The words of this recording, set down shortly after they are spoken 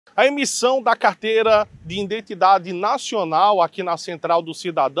A emissão da carteira de identidade nacional aqui na Central do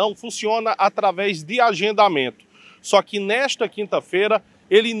Cidadão funciona através de agendamento. Só que nesta quinta-feira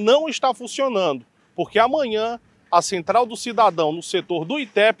ele não está funcionando, porque amanhã a Central do Cidadão no setor do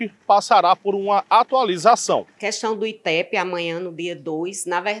ITEP passará por uma atualização. Questão do ITEP amanhã no dia 2,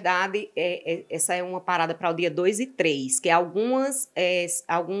 na verdade, essa é uma parada para o dia 2 e 3, que alguns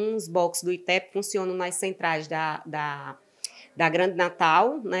boxes do ITEP funcionam nas centrais da Grande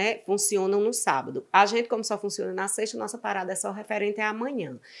Natal, né, funcionam no sábado. A gente, como só funciona na sexta, nossa parada é só referente a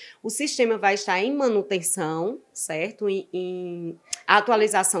amanhã. O sistema vai estar em manutenção, certo? Em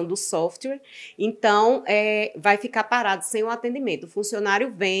atualização do software, então vai ficar parado sem o atendimento. O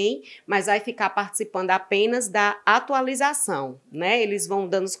funcionário vem, mas vai ficar participando apenas da atualização, né? Eles vão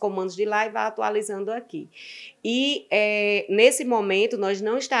dando os comandos de lá e vai atualizando aqui. E nesse momento nós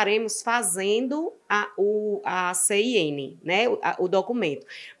não estaremos fazendo a CIN, né, o documento,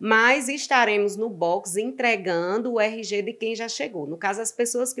 mas estaremos no box entregando o RG de quem já chegou. No caso, as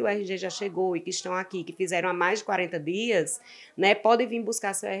pessoas que o RG já chegou e que estão aqui, que fizeram há mais de 40 dias, né, podem vir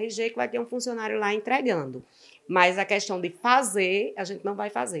buscar seu RG, que vai ter um funcionário lá entregando. Mas a questão de fazer, a gente não vai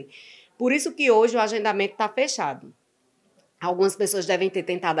fazer. Por isso que hoje o agendamento está fechado. Algumas pessoas devem ter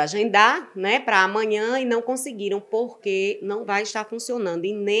tentado agendar, né, para amanhã e não conseguiram, porque não vai estar funcionando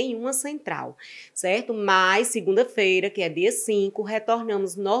em nenhuma central, certo? Mas segunda-feira, que é dia 5,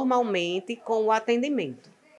 retornamos normalmente com o atendimento.